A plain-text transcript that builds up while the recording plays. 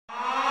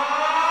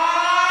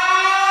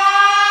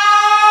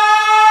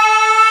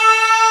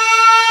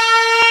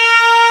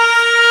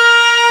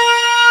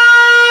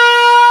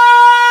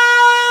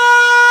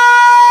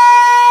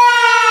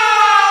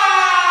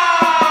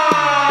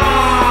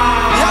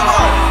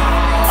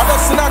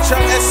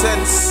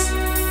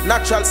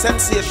natural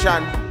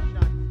sensation.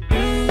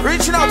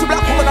 Reaching out to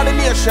black women of the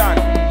nation.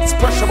 It's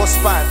pressure must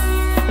spot.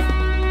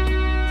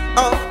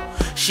 Oh,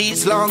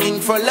 she's longing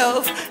for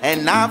love,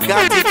 and I've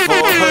got it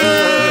for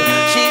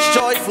her. She's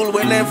joyful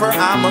whenever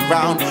I'm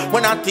around.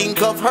 When I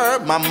think of her,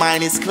 my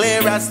mind is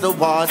clear as the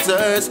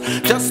waters.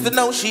 Just to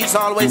know she's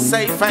always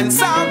safe and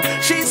sound.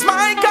 She's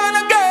my kind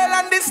of girl,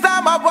 and this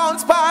time I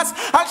won't pass.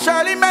 I'll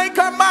surely make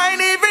her mine,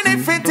 even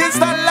if it is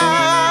the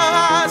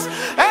last.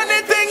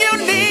 Anything you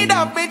need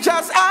of me,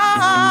 just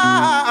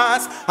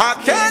ask. I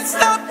can't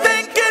stop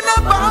thinking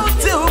about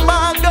you,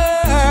 my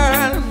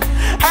girl.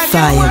 And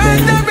you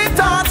weren't every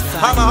thought.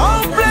 I'm a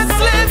hopeless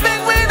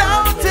living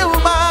without you,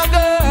 my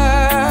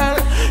girl.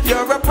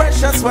 You're a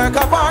precious work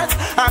of art.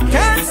 I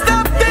can't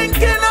stop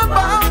thinking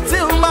about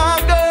you, my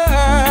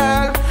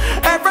girl.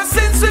 Ever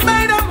since we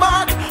made a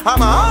mark,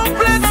 I'm a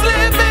hopeless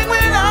living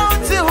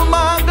without you,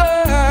 my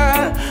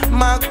girl.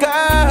 My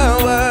girl,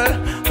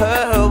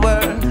 her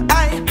world.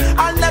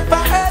 I'll never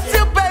hurt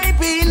you,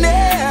 baby,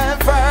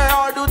 never.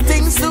 Or do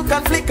things to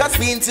conflict us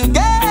being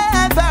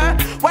together.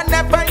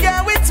 Whenever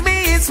you're with me,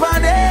 it's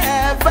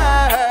forever.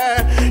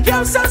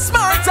 You're so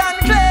smart and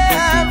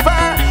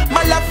clever.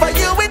 My love for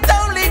you, it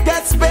only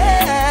gets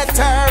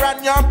better.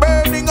 And you're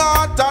burning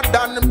hotter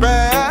than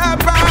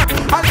pepper.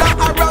 Although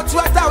I wrote you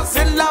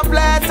 1,000 love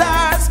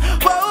letters.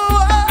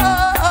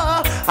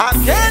 Whoa, I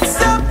can't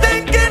stop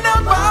thinking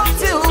about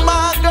you,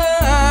 my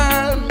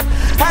girl.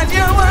 And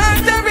you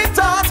weren't every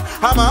thought.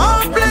 I'm a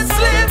hopeless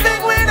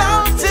living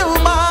without you,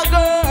 my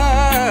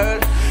girl.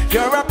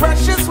 You're a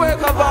precious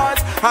work of art.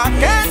 I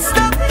can't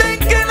stop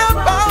thinking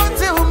about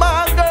you,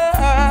 my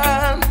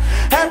girl.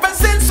 Ever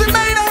since we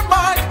made a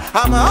mark,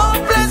 I'm a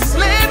hopeless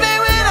living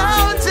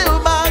without you,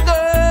 my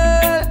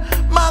girl.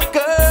 My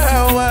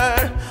girl.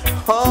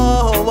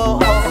 Oh, oh,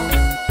 oh.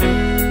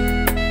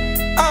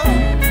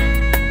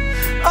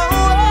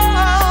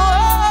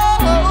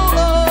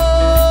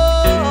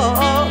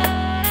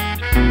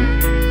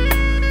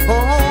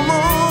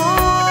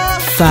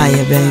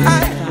 Fire, baby.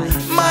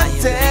 My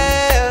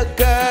dear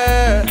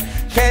girl,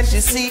 can't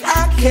you see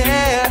I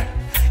care?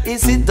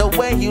 Is it the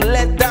way you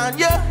let down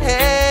your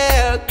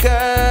hair,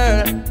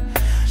 girl?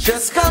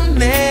 Just come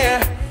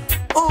near.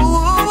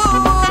 Ooh,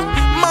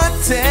 my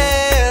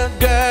dear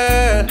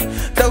girl,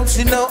 don't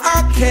you know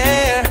I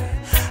care?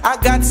 I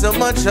got so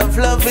much of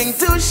loving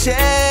to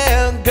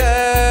share,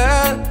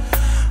 girl.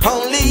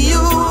 Only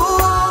you,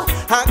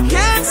 I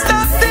can't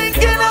stop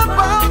thinking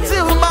about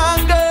you, my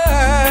girl.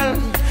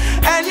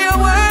 And you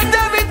weren't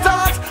every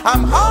thought.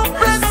 I'm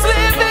hopeless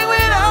living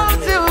without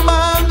you,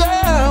 my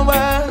girl,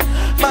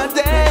 my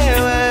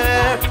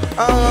dear.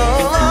 Oh,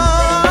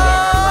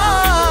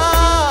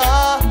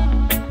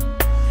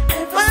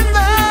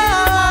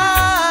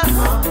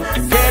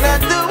 can I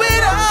do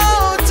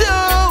without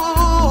you?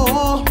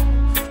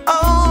 Oh,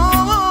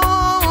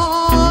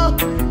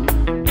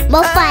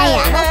 more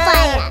fire, more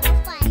fire.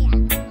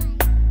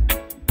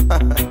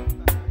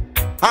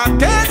 I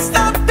can't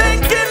stop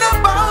thinking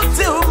about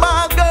you,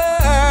 my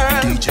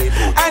girl.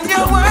 And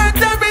you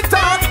weren't every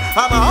thought.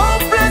 I'm a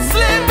hopeless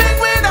living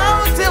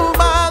without you,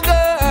 my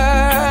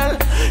girl.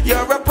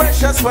 You're a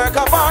precious work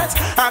of art.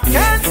 I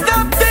can't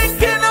stop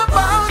thinking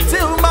about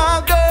you,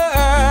 my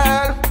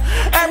girl.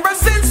 Ever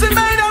since we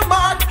made a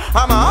mark,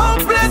 I'm a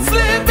hopeless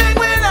living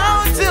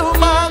without you,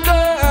 my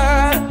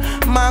girl.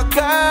 My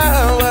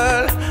girl,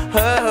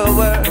 her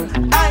world.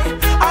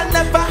 I'll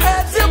never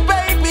hurt you,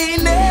 baby,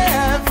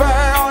 never.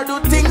 Or do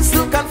things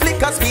to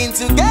conflict us being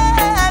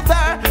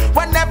together.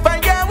 Whenever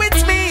you're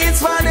with me, it's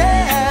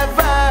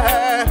forever.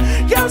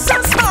 You're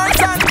so smart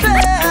and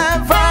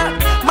clever.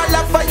 My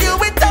love for you,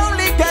 it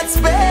only gets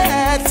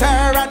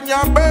better. And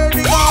you're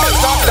burning all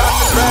than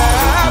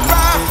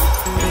forever.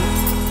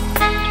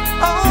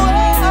 Oh,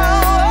 oh,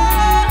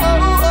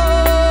 oh, oh,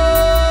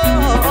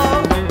 oh,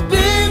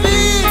 baby.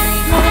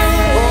 Oh,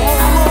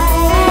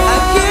 I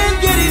can't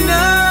get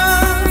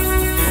enough.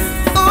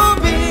 Oh,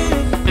 baby.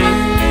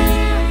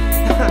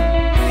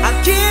 I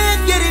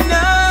can't get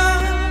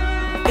enough.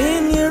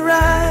 In your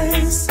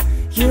eyes,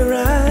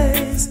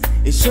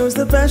 it shows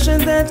the passion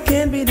that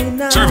can't be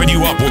denied. Serving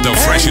you up with the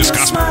freshest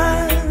gospel.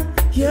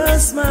 Your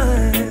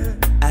smile,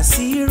 I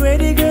see you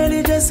ready, girl,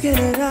 you just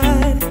can't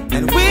hide.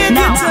 And with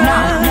your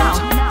touch,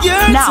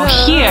 Now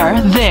hear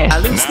this. I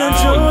lose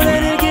control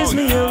and it gives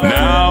me a rush.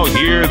 Now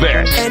hear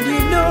this. And you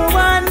know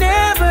I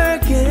never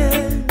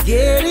can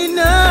get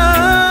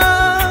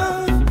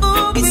enough.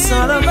 Ooh, it's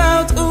all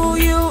about who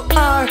you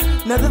are,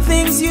 not the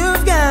things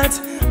you've got.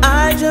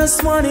 I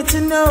just wanted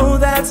to know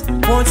that.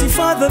 Want you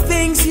for the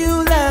things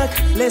you lack.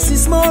 Less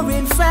is more,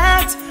 in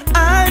fact.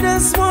 I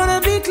just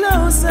wanna be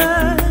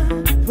closer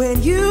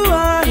when you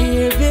are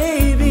here,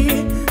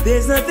 baby.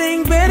 There's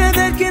nothing better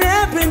that can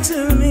happen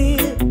to me.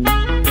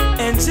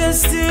 And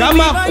just to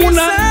Kama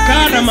kuna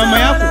kaa na mama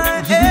yako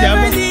usikuja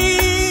hapa.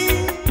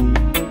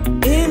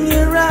 In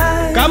your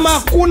eyes,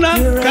 Kama kuna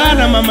kaa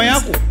na mama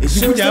yako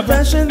usikuja the hapa.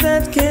 passion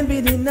that can't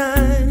be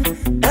denied.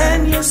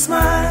 And your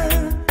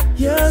smile,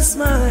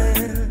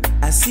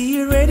 I see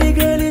you ready,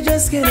 girl, you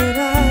just can't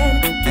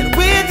hide. And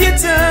with your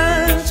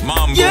touch,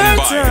 Mom your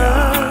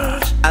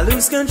touch, I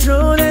lose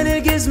control and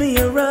it gives me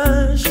a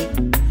rush.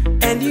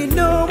 And you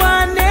know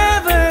I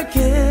never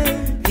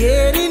can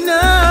get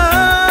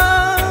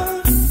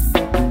enough.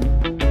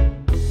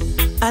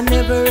 I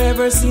never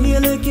ever seen you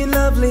looking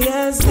lovely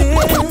as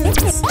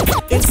this.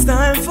 It's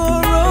time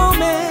for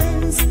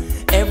romance.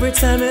 Every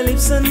time your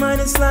lips on mine,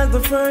 it's like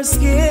the first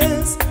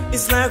kiss.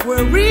 It's like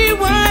we're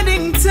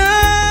rewinding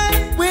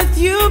time with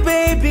you,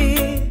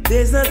 baby.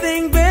 There's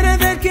nothing better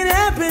that can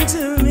happen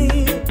to me.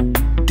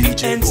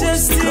 And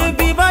just to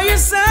be by your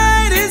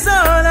side is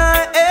all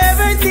I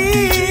ever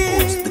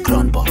need. To be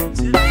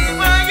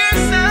by your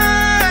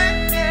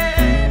side,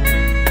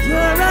 yeah.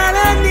 You're all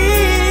I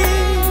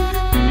need.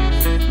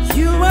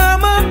 You are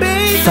my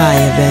baby.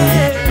 Fire,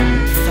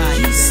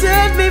 baby. You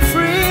set me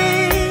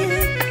free.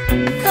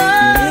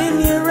 In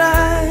your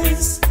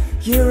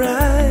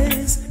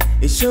eyes,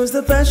 it shows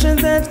the passion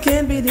that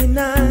can't be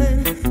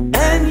denied.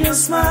 And your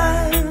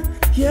smile,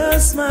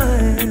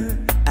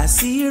 I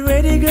see you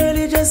ready, girl,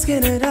 you just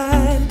cannot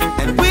hide.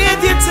 And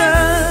with your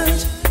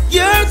touch,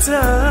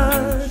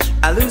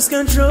 I lose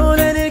control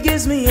and it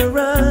gives me a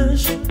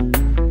rush.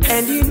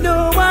 And you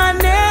know I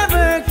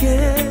never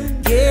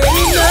can get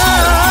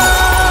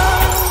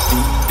enough.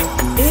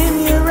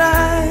 In your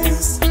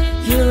eyes,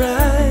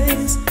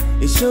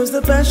 it shows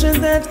the passion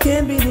that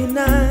can't be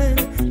denied.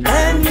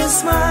 And your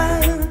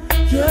smile,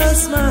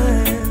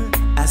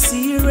 I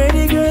see you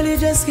ready, girl, you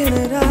just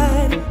cannot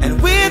hide.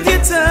 And with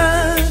your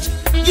touch,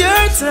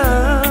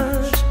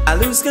 I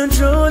lose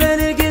control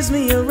and it gives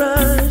me a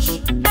rush.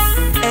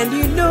 And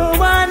you know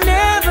I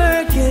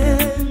never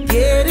can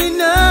get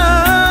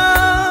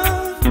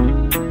enough.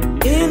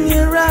 In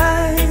your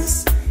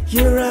eyes,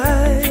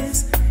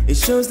 it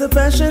shows the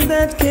passion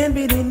that can't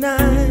be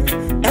denied.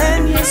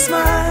 And your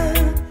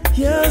smile,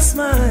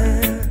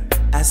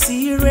 I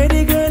see you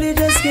ready, girl, you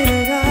just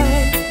cannot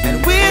hide.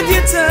 And with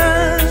your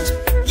touch,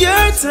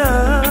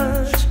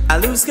 I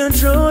lose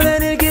control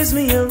and it gives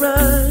me a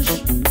rush.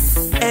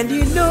 And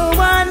you know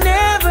I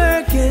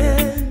never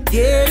can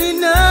get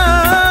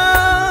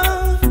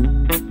enough.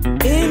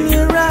 In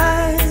your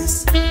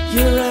eyes,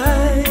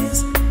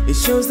 it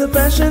shows the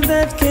passion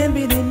that can't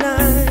be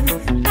denied.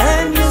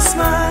 And your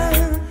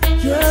smile,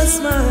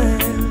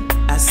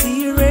 I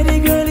see you ready,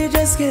 girl, you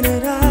just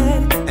cannot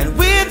hide. And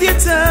with your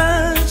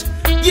touch,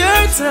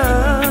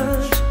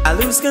 I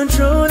lose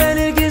control and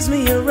it gives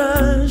me a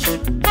rush.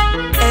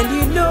 And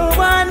you know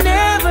I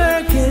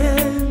never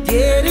can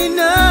get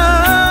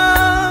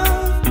enough.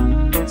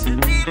 To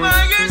be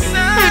by your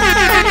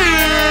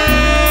side,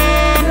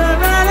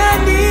 you're all I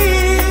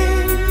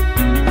need.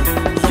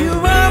 You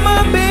are my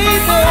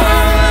baby.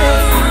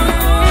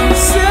 You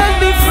set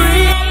me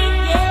free.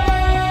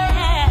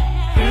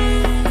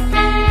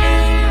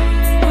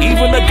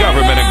 Even the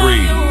government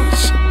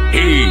agrees.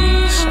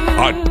 He's a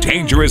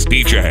dangerous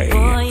DJ.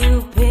 Boy,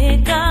 you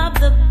pick up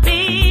the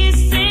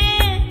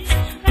pieces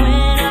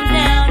when I'm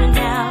down and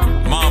out.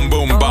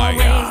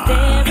 Mambumbaya. Always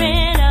there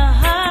in a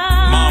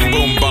hurry.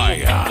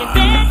 Mambumbaya. You're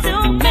there to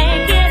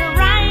make it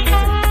right.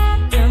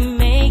 You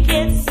make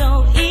it so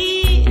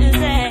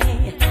easy.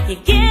 You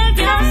give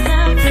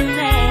yourself to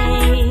me.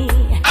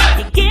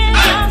 You give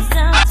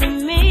yourself to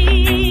me.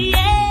 Yeah.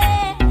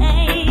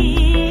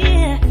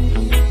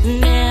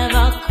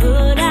 Never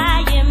could I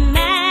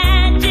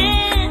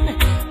imagine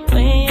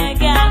when you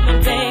got me,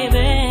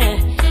 baby.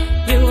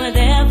 You were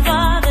there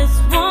for this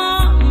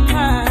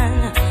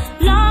woman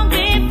long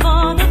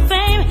before the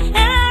fame, and I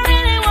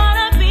really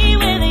wanna be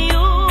with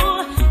you.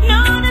 No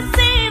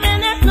deceiving,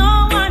 there's no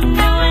one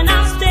new, and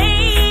I'll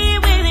stay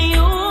with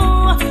you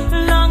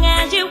long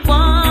as you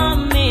want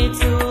me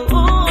to.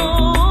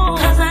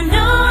 'Cause I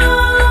know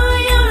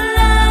you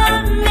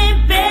love me,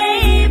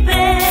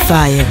 baby.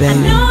 Fire, I baby.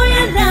 know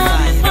you love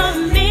me for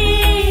me.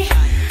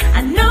 I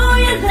know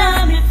you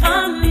love me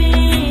for me.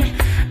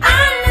 I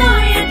know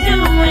you do,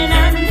 and I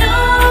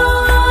know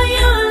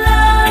you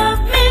love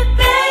me,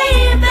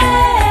 baby.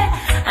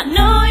 I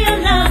know you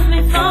love me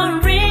for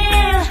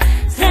real.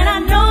 Said I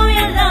know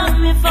you love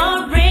me for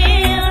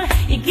real.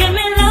 You give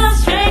me love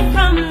straight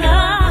from the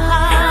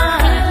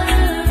heart.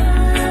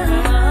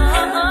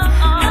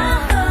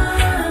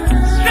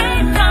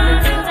 Straight from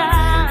the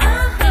heart.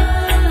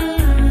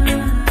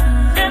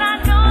 Said I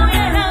know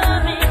you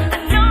love me. I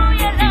know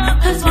you love me.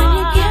 'Cause when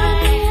you're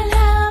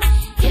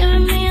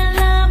giving me a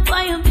love,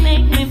 boy, you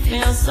make me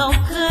feel so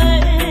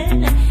good.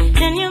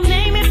 And you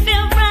make me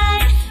feel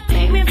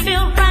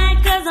right,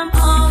 'cause I'm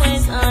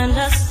always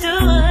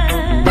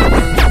understood.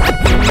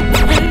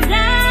 And I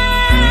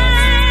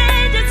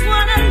just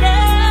wanna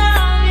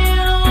love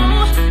you,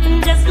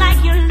 just like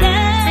you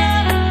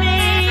love me,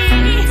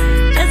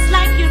 just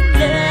like you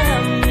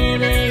love me,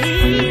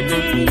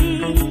 baby.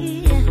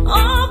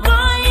 Oh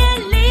boy,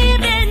 you're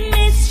leaving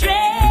me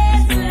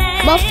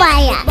stressless.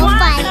 Fire.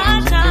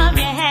 Touch of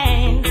your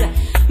hands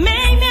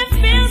make me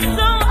feel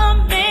so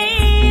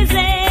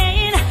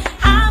amazing.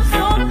 I'm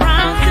so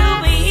proud to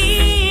be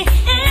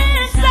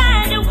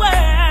inside your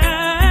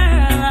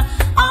world.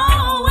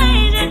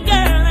 Always your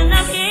girl, and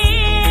I'm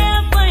here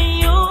for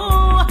you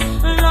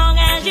long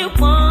as you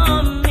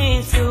want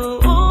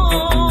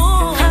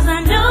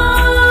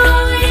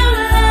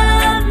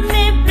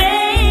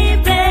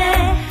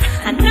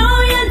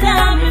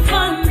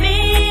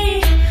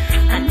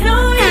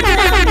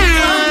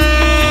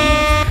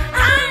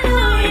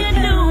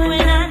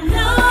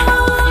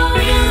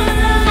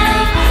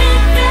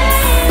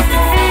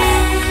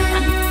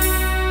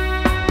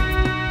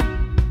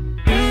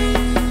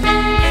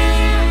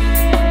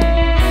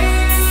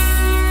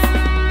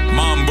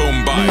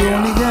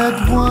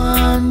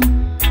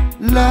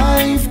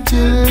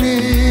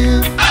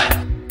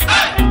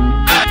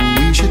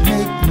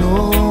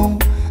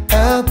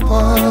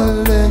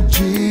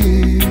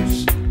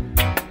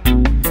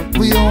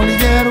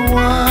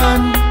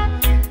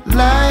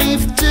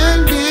life to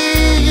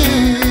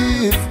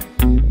live.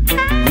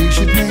 We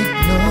should make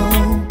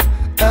no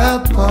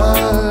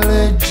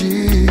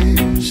apologies.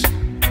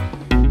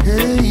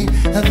 Hey,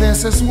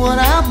 this is what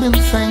I've been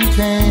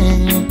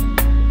thinking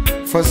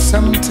for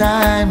some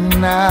time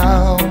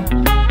now,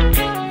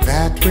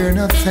 that we're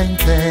not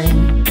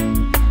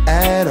thinking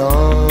at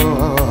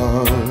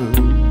all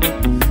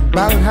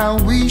about how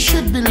we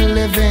should be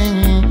living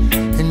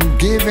and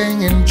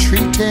giving and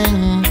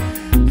treating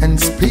and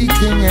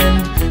speaking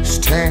and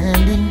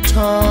standing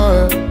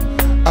tall.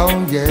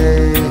 Oh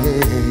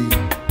yeah,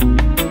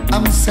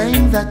 I'm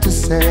saying that to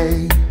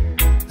say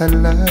that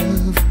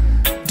love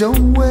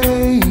don't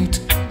wait,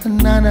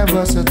 none of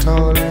us at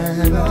all.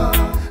 And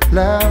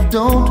love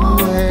don't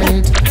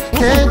wait,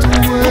 can't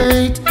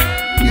wait.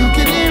 You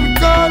can even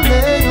call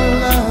it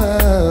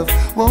love,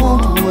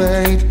 won't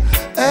wait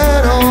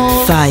at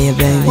all. Fire,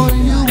 baby. For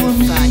you and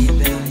me, Fire,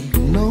 baby.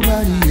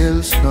 nobody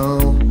else know.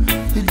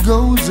 It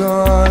goes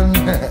on.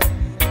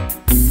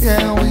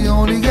 Yeah, we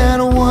only got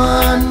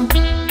one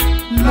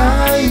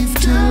life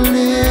to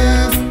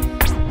live.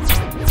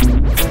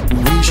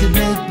 We should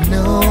make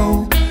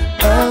no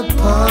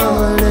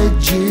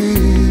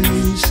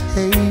apologies.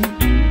 Hey,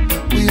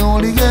 we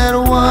only got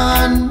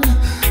one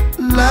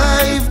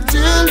life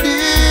to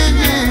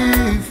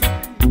live,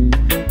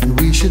 and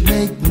we should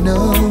make no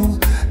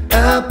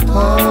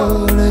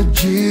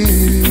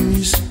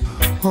apologies.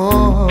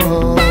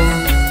 Oh,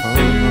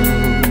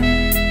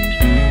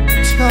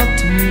 talk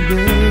to me,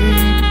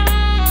 babe.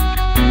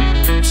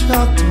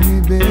 Talk to me,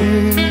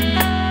 babe.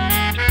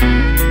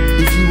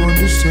 If you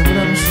understand what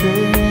I'm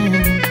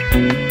saying.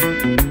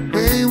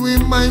 Hey, we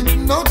might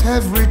not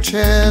have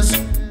riches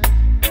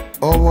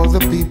or all the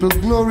people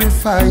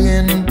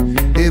glorifying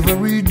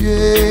every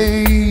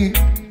day.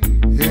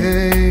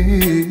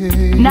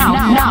 Hey. Now,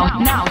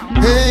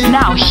 Hey.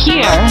 now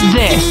hear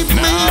this.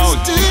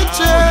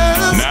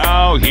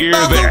 Now hear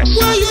By this. the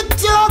way you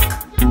talk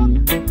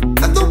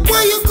and the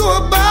way you go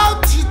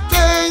about your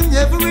thing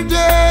every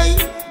day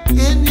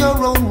in your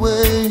own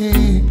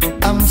way.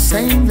 I'm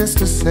saying this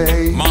to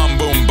say,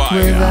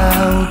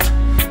 without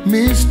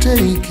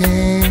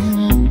mistaking,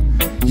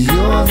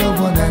 you're the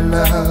one I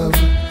love,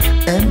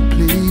 and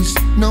please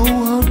no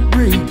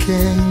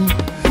heartbreaking.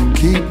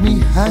 Keep me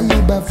high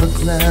above the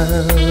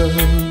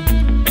clouds.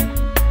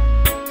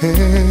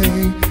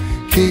 Hey,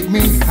 keep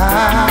me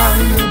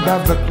high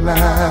above the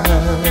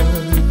clouds.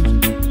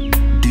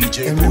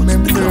 And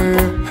remember,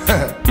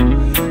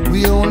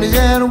 we only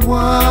had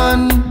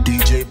one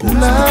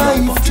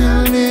life to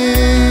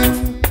live.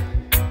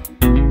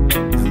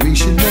 We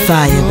should make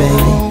Fire, baby.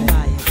 no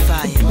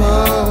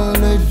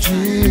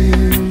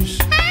apologies.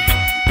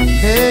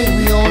 Hey,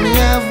 we only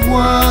have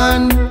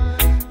one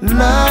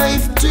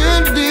life to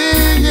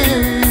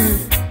live.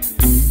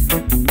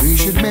 We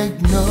should make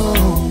no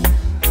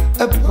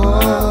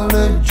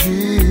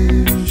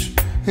apologies.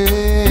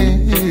 Hey,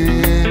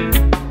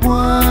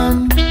 one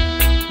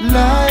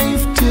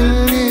life to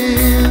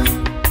live.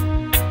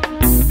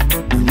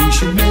 We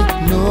should make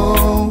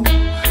no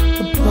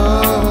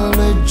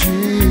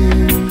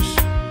apologies.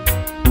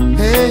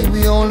 Hey, we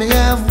only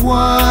have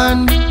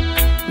one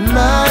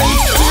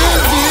life to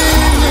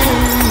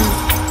live.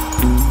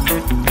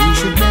 We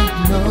should make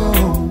no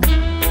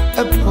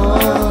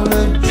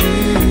apologies.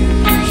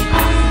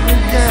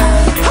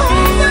 Yeah. Oh,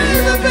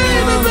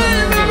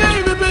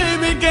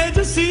 baby, can't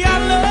you see I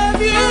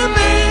love you,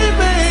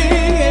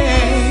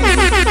 baby?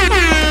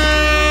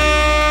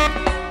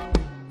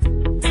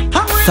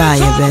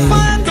 Fire, baby.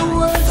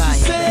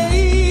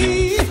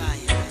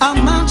 How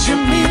much you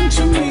mean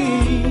to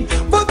me,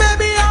 but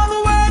baby, all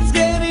the words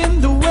get in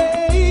the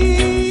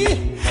way.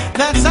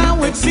 That's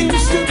how it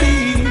seems to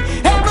be.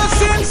 Ever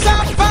since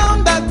I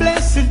found that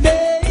blessed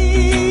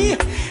day,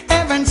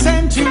 heaven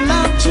sent you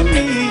love to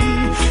me.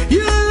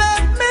 You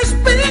left me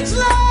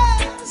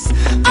speechless.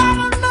 I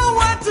don't know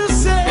what to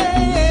say.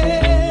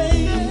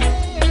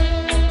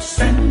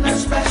 Send a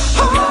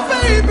special oh,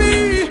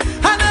 baby,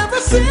 I never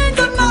sing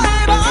the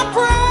night I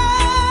pray.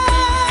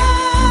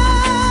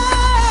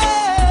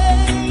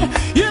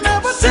 You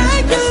never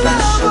take your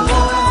love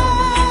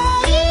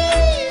away.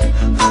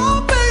 Oh,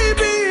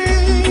 baby,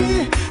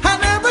 I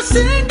never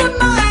sing the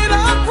night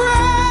I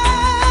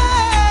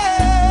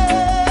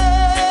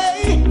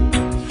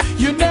pray.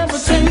 You never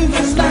take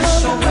your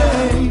love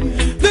away.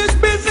 This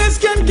business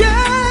can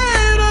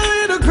get a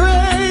little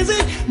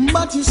crazy,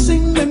 but you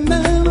sing the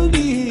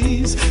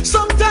melodies.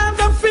 Sometimes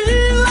I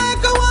feel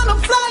like I wanna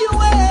fly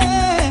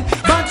away,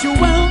 but you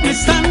help me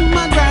stand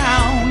my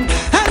ground.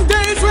 And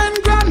days when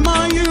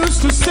grandma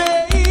used to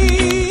say,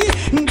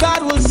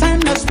 God will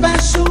send a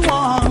special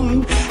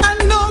one. I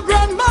know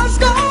grandma's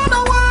gone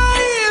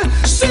away.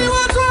 She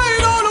was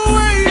right on the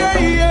way.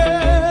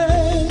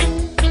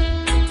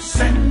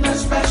 Send a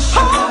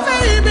special oh,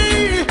 baby,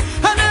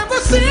 I never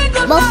seen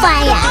the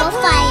Fire.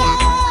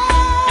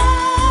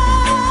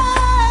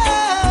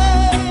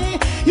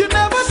 You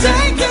never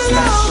take your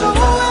love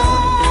away.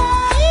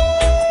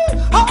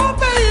 Oh,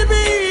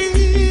 baby,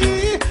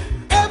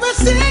 every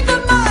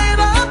single night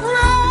I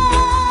cry.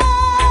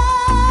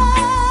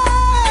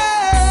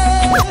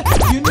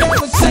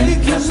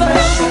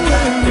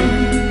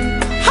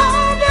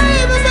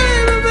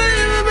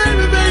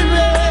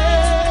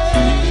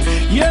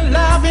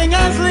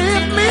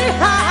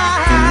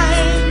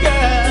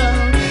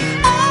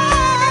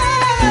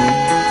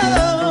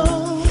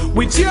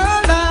 With your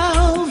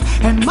love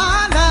and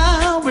my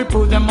love, we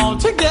put them all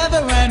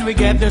together and we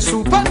get the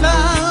super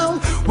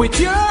love. With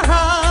your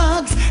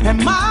hugs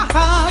and my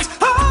hugs,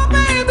 oh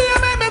baby,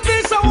 you make me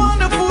feel so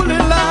wonderful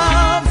in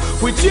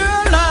love. With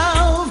your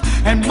love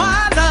and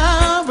my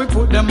love, we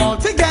put them all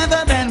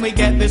together, then we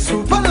get the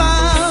super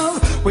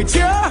love. With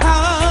your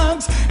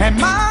hugs and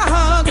my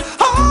hugs,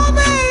 oh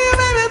baby, you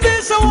make me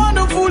feel so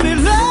wonderful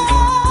in love.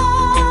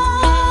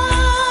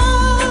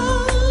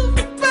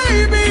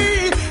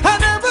 Baby, I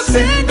never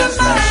seen the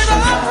night I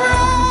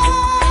pray.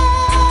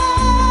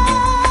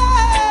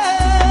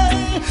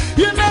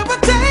 You never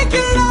take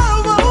your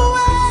love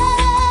away.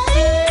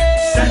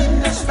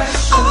 Send a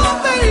special oh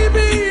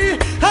baby,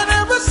 I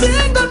never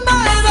seen the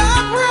night I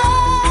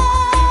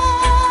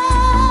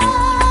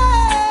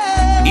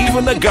pray.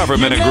 Even the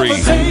government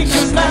agrees.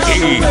 He's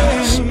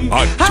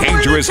a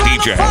dangerous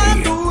DJ. I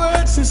find the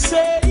words to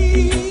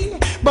say,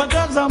 but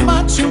that's how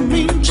much you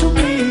mean to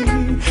me.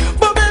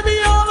 But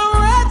baby, all the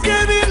rest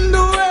get in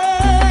the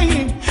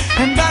way,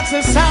 and that's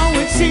just how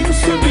it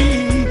seems to be.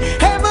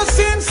 Ever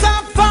since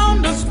I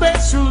found a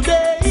special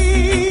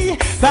day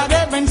that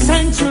heaven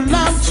sent your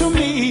love to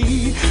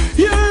me,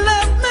 you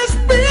left me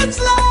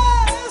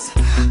speechless.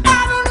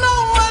 I don't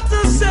know what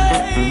to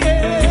say.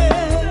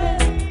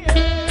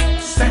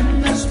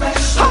 Send a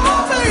special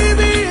oh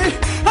baby,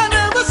 I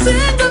never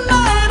seen the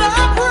night I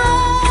pray.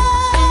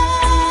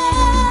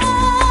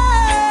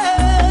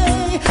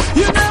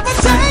 You never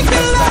take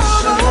your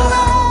love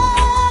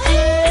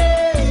away.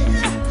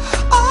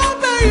 Oh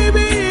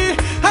baby,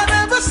 I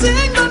never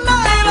seen the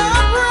night I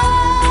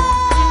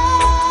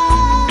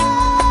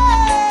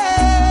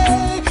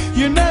pray.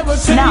 You never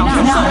take your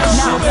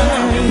love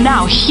away.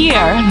 Now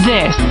hear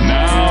this.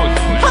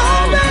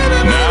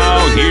 Now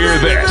hear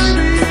this.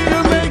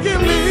 You're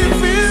making me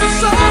feel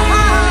so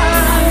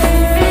high.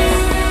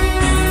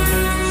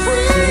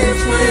 Free,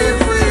 free,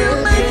 free.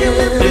 You're making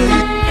me feel.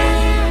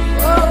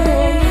 Oh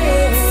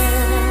yeah.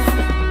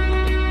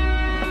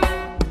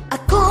 I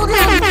called you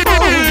on the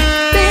phone,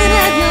 been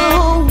at your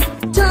home,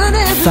 turn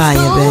every Fire,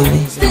 stone.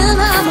 baby. Still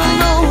I'm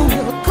alone.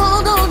 I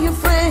called all your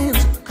friends,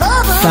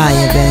 cover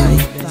Fire, them.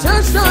 baby.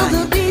 Searched on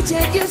the beach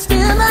and you're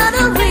still out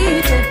of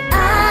reach. And I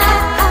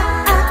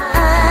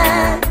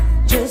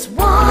just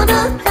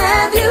wanna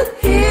have you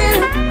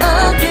here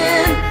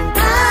again. I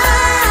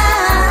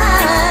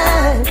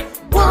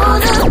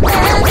wanna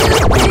have you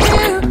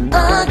here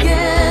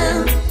again.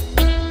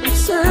 I'm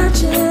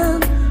searching,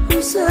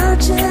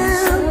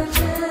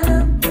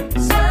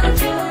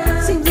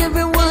 seems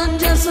everyone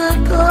just a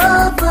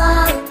cover,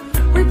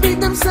 repeat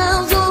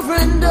themselves over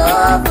and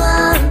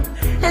over,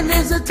 and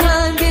as the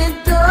time gets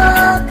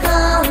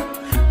darker,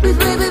 please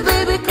baby,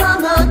 baby,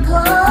 come on,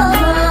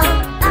 cover.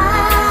 I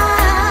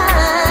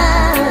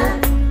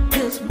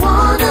just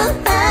wanna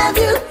have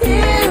you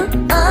here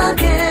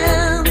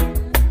again.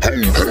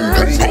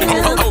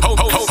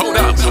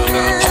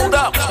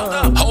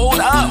 Hold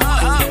up.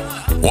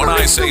 When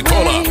I say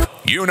pull up,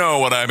 you know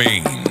what I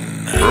mean.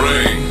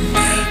 Bring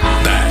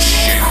that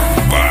shit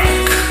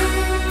back.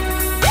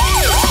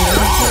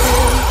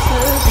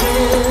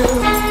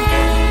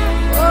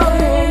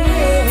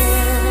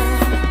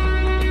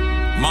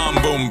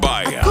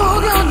 Mambumbaya.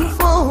 Called on your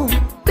phone,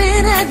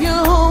 been at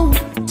your home,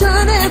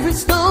 turn every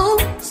stone,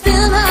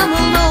 still I'm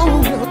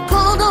alone. I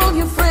called on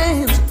your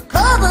friends,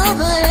 cover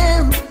the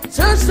ends,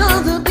 searched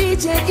on the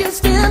beach and you're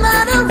still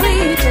out of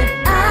reach.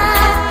 And I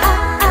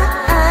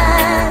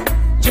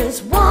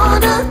just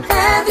wanna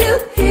have you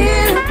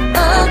here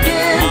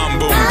again.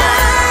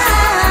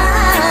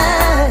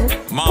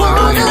 I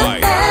wanna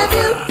have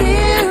you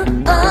here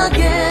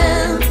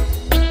again.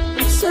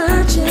 I'm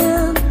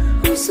searching,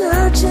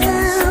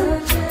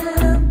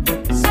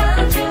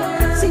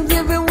 seems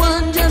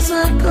everyone just a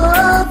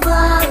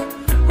cover,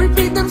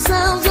 repeat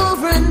themselves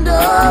over and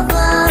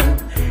over,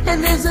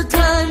 and as the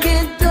time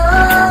gets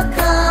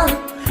darker,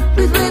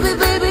 please baby,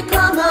 baby,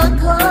 come on,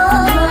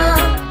 cover.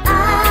 I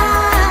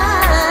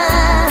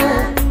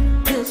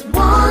just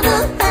wanna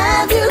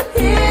have you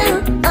here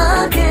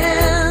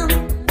again.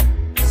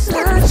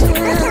 Searching.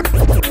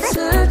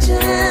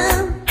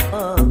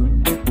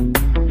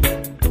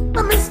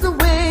 I miss the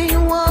way you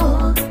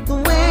walk, the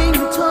way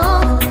you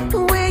talk, the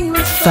way you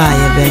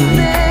Fire, baby.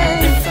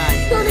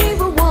 Don't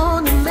even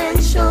wanna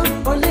mention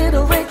or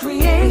little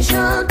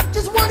recreation.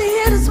 Just wanna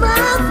hear the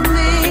smile from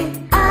me.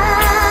 I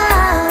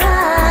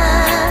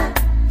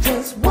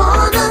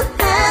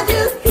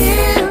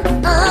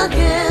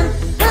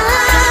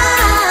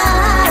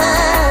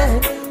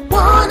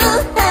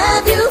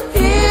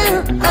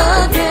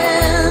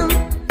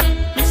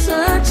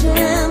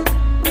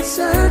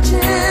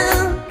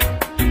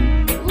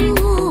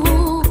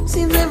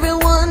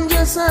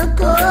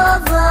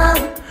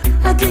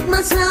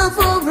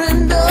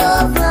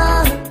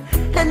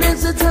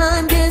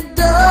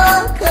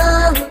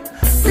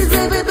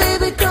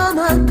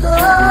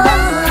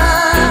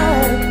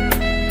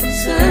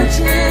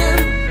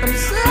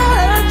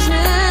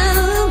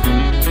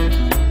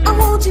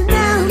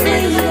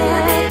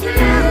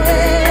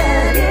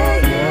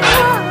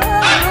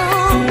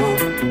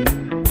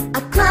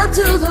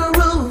the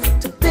roof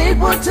to pick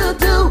what to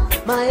do.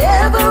 My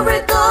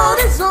every thought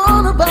is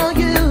all about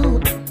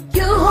you.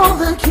 You hold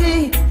the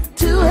key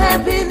to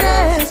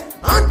happiness.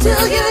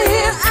 Until you're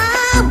here, I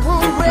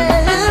won't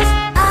rest.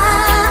 I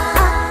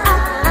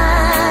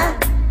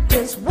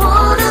just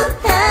wanna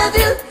have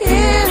you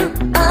here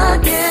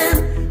again.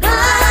 I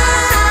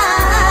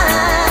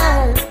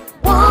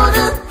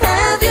wanna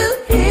have you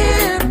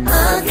here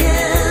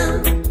again.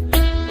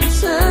 I'm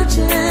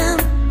searching,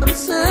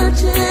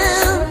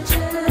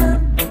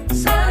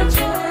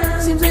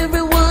 seems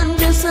everyone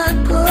just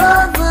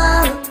uncover,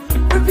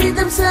 repeat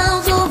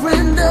themselves over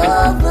and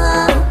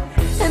over.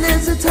 And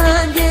as the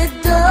time gets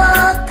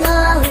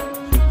darker,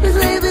 please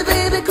baby,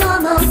 baby,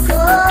 come on,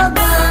 come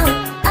on.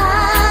 I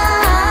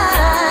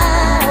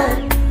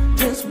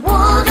just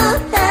wanna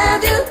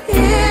have you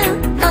here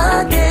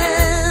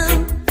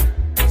again.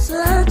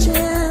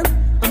 Searching,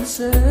 I'm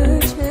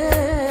searching.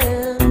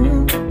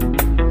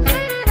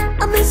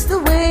 I miss the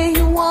way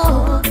you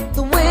walk,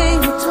 the way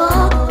you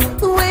talk,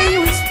 the way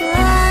you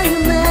inspire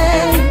me.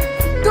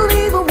 Don't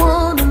even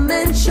wanna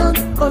mention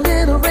a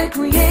little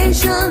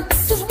recreation.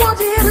 Just want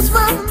to hear the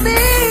smile from me.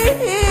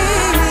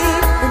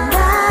 And I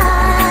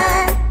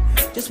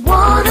just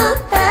wanna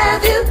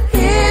have you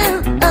here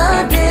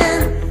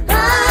again. I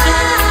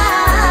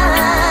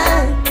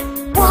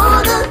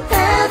wanna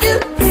have you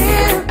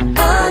here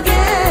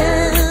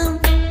again.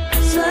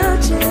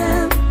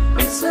 Searching,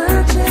 I'm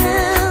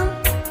searching.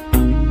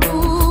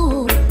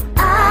 Ooh,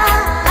 I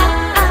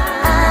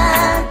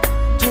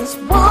just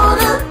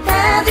wanna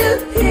have you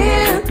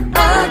here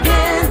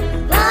again.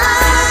 I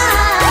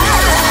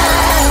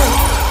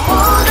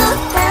wanna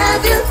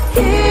have you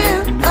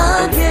here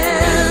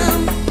again.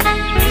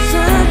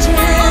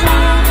 Searching,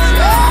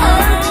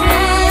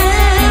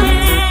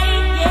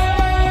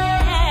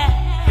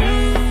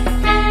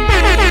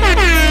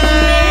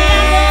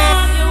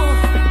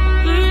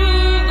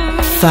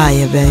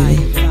 Fire, baby.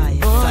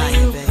 Boy,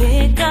 you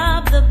pick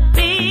up the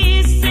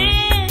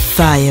pieces.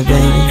 Fire,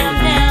 baby.